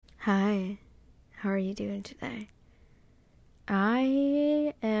Hi, how are you doing today?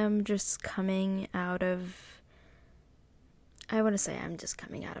 I am just coming out of, I want to say I'm just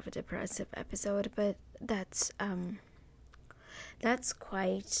coming out of a depressive episode, but that's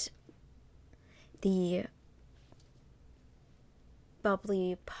quite the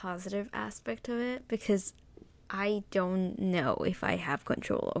bubbly positive aspect of it, because I don't know if I have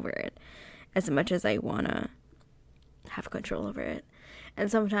control over it as much as I want to have control over it. And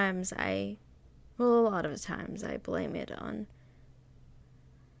sometimes a lot of the times I blame it on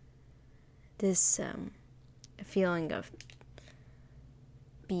this feeling of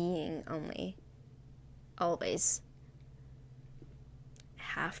being only always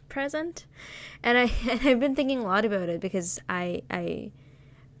half present. And I've been thinking a lot about it because I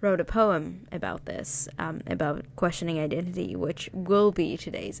wrote a poem about this, about questioning identity, which will be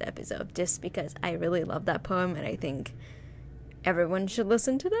today's episode, just because I really love that poem and I think everyone should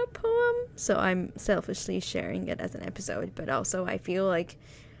listen to that poem. So I'm selfishly sharing it as an episode, but also I feel like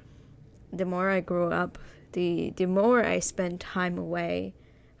the more I grow up, the more I spend time away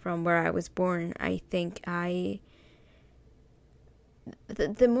from where I was born, I think the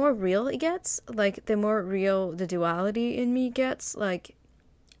more real it gets, like the more real the duality in me gets. Like,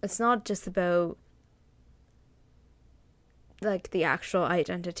 it's not just about like the actual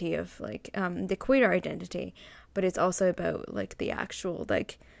identity of like the queer identity, but it's also about like the actual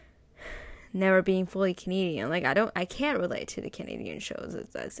like never being fully Canadian. Like I can't relate to the Canadian shows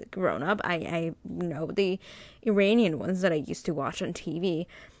as a grown up. I know the Iranian ones that I used to watch on TV,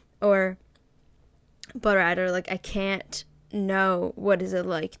 but rather like I can't know what is it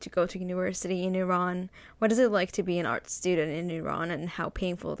like to go to university in Iran, what is it like to be an art student in Iran, and how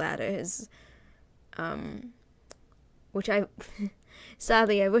painful that is, which I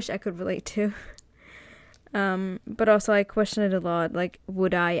sadly I wish I could relate to. But also I question it a lot, like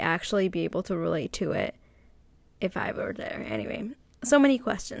would I actually be able to relate to it if I were there? Anyway, so many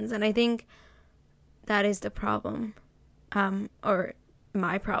questions, and I think that is the problem, or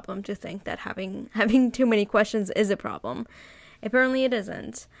my problem, to think that having too many questions is a problem. Apparently it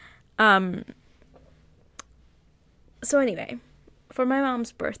isn't. So anyway, for my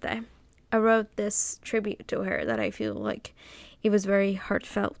mom's birthday, I wrote this tribute to her that I feel like it was very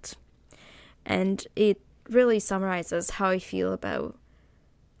heartfelt, and it really summarizes how I feel about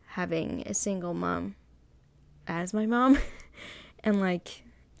having a single mom as my mom and like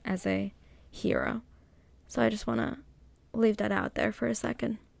as a hero. So I just want to leave that out there for a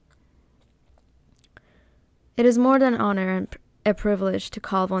second. It is more than honor and a privilege to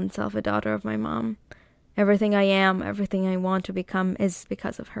call oneself a daughter of my mom. Everything I am, everything I want to become is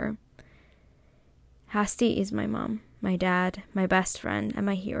because of her. Hasti is my mom, my dad, my best friend, and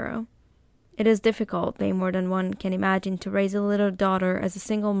my hero. It is difficult, way more than one can imagine, to raise a little daughter as a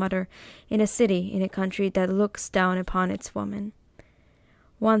single mother in a city, in a country that looks down upon its women.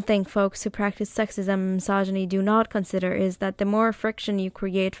 One thing folks who practice sexism and misogyny do not consider is that the more friction you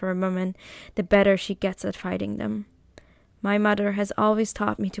create for a woman, the better she gets at fighting them. My mother has always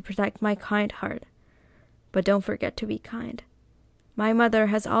taught me to protect my kind heart, but don't forget to be kind. My mother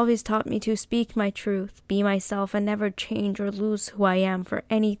has always taught me to speak my truth, be myself, and never change or lose who I am for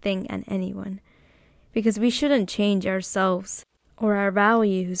anything and anyone. Because we shouldn't change ourselves or our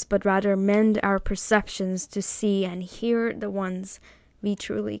values, but rather mend our perceptions to see and hear the ones we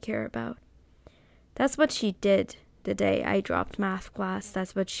truly care about. That's what she did the day I dropped math class.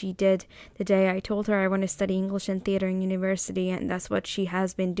 That's what she did the day I told her I want to study English and theater in university, and that's what she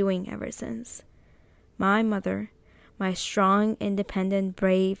has been doing ever since. My mother, my strong, independent,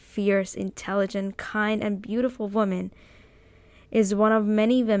 brave, fierce, intelligent, kind, and beautiful woman, is one of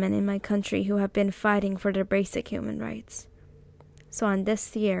many women in my country who have been fighting for their basic human rights. So on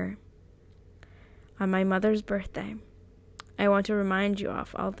this year, on my mother's birthday, I want to remind you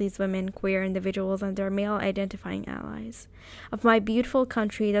of all these women, queer individuals, and their male-identifying allies, of my beautiful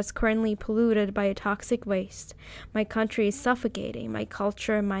country that's currently polluted by a toxic waste. My country is suffocating my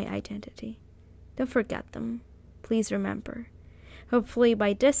culture and my identity. Don't forget them. Please remember. Hopefully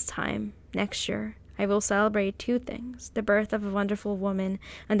by this time, next year, I will celebrate two things: the birth of a wonderful woman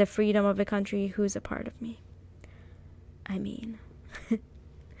and the freedom of a country who's a part of me. I mean,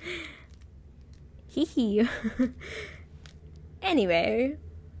 hee hee. Anyway,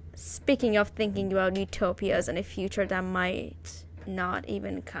 speaking of thinking about utopias and a future that might not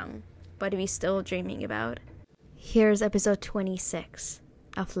even come, but we still dreaming about, here's episode 26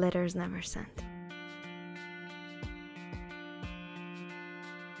 of Letters Never Sent.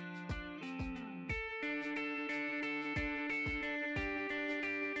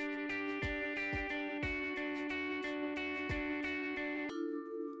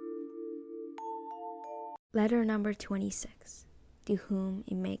 Letter number 26, to whom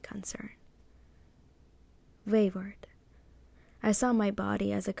it may concern. Wayward. I saw my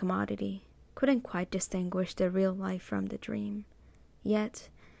body as a commodity, couldn't quite distinguish the real life from the dream. Yet,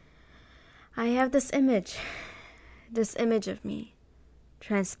 I have this image of me,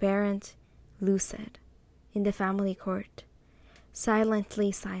 transparent, lucid, in the family court, silently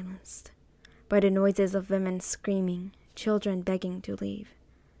silenced by the noises of women screaming, children begging to leave.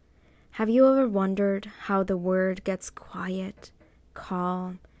 Have you ever wondered how the world gets quiet,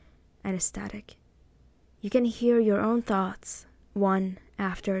 calm, and ecstatic? You can hear your own thoughts, one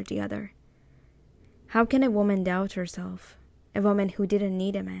after the other. How can a woman doubt herself, a woman who didn't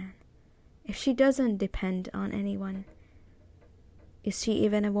need a man, if she doesn't depend on anyone? Is she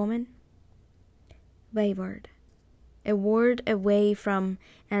even a woman? Wayward. A word away from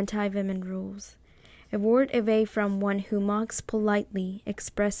anti-women rules. A word away from one who mocks politely,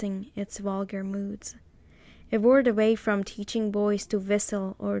 expressing its vulgar moods. A word away from teaching boys to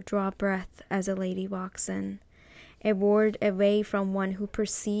whistle or draw breath as a lady walks in. A word away from one who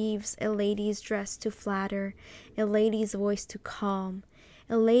perceives a lady's dress to flatter, a lady's voice to calm,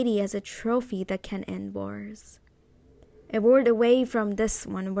 a lady as a trophy that can end wars. A word away from this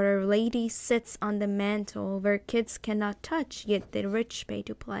one where a lady sits on the mantle where kids cannot touch, yet the rich pay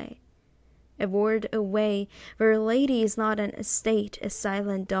to play. A word away where a lady is not an estate, a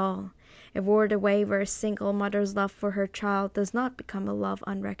silent doll. A word away where a single mother's love for her child does not become a love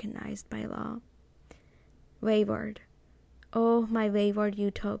unrecognized by law. Wayward. Oh, my wayward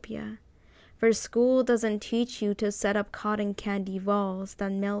utopia. Where school doesn't teach you to set up cotton candy walls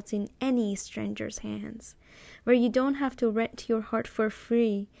that melt in any stranger's hands. Where you don't have to rent your heart for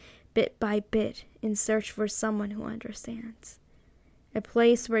free, bit by bit, in search for someone who understands. A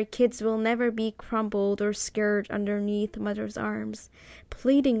place where kids will never be crumpled or scared underneath mother's arms,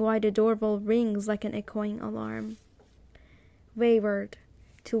 pleading why the doorbell rings like an echoing alarm. Wayward.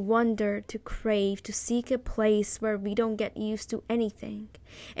 To wonder, to crave, to seek a place where we don't get used to anything.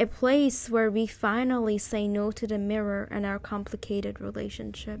 A place where we finally say no to the mirror and our complicated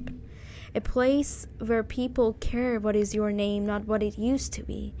relationship. A place where people care what is your name, not what it used to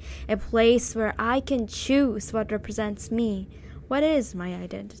be. A place where I can choose what represents me. What is my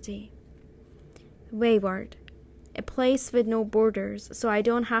identity? Wayward. A place with no borders, so I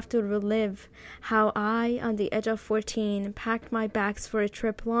don't have to relive how I, on the edge of 14, packed my bags for a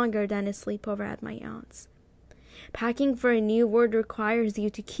trip longer than a sleepover at my aunt's. Packing for a new word requires you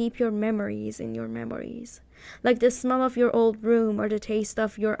to keep your memories in your memories, like the smell of your old room or the taste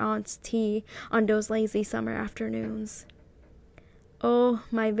of your aunt's tea on those lazy summer afternoons. Oh,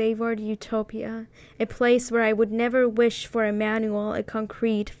 my wayward utopia, a place where I would never wish for a manual, a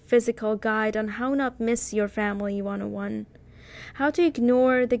concrete, physical guide on how not miss your family 101. How to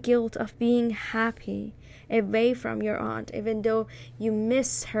ignore the guilt of being happy away from your aunt, even though you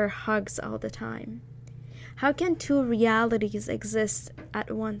miss her hugs all the time. How can two realities exist at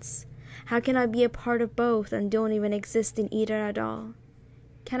once? How can I be a part of both and don't even exist in either at all?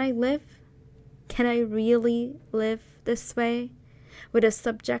 Can I live? Can I really live this way? With a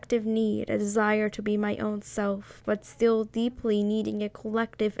subjective need, a desire to be my own self, but still deeply needing a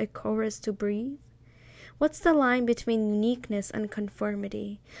collective, a chorus to breathe? What's the line between uniqueness and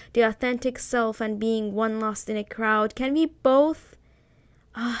conformity, the authentic self and being one lost in a crowd? Can we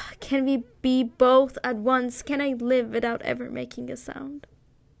be both at once? Can I live without ever making a sound?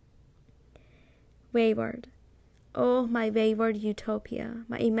 Wayward. Oh, my wayward utopia,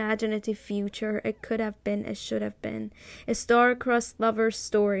 my imaginative future, it could have been, it should have been, a star-crossed lover's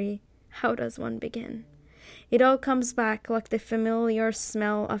story. How does one begin? It all comes back like the familiar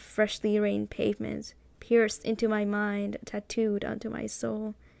smell of freshly rained pavement, pierced into my mind, tattooed onto my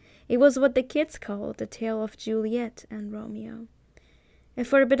soul. It was what the kids called the tale of Juliet and Romeo. A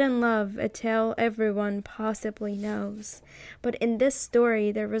forbidden love, a tale everyone possibly knows, but in this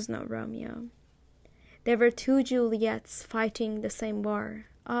story there was no Romeo. There were two Juliets fighting the same war.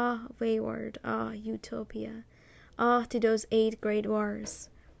 Ah, wayward, ah, utopia. Ah, to those 8th grade wars.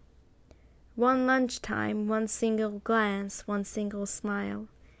 One lunchtime, one single glance, one single smile.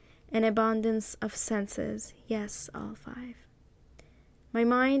 An abundance of senses, yes, all 5. My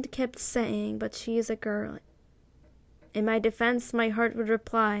mind kept saying, but she is a girl. In my defense, my heart would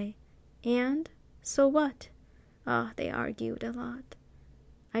reply, and? So what? Ah, they argued a lot.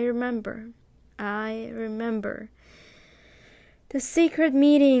 I remember the secret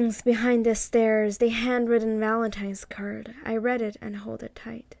meetings behind the stairs, the handwritten Valentine's card. I read it and hold it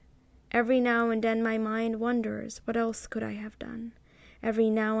tight. Every now and then my mind wonders, what else could I have done?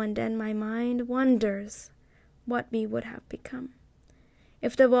 Every now and then my mind wonders what we would have become.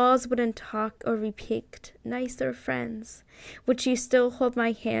 If the walls wouldn't talk or be picked, nicer friends, would she still hold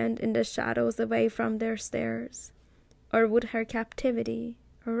my hand in the shadows away from their stares? Or would her captivity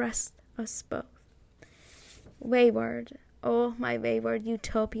arrest us both? Wayward, oh my wayward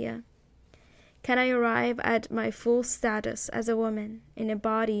utopia. Can I arrive at my full status as a woman in a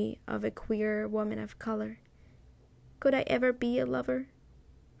body of a queer woman of color? Could I ever be a lover?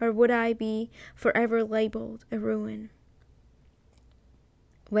 Or would I be forever labeled a ruin?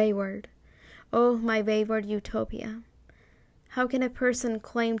 Wayward, oh my wayward utopia. How can a person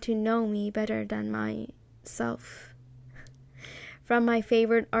claim to know me better than myself? From my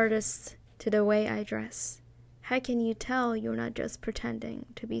favorite artists to the way I dress, how can you tell you're not just pretending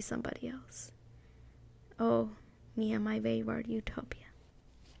to be somebody else? Oh, me and my wayward utopia.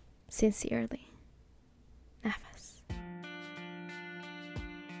 Sincerely, Nefes.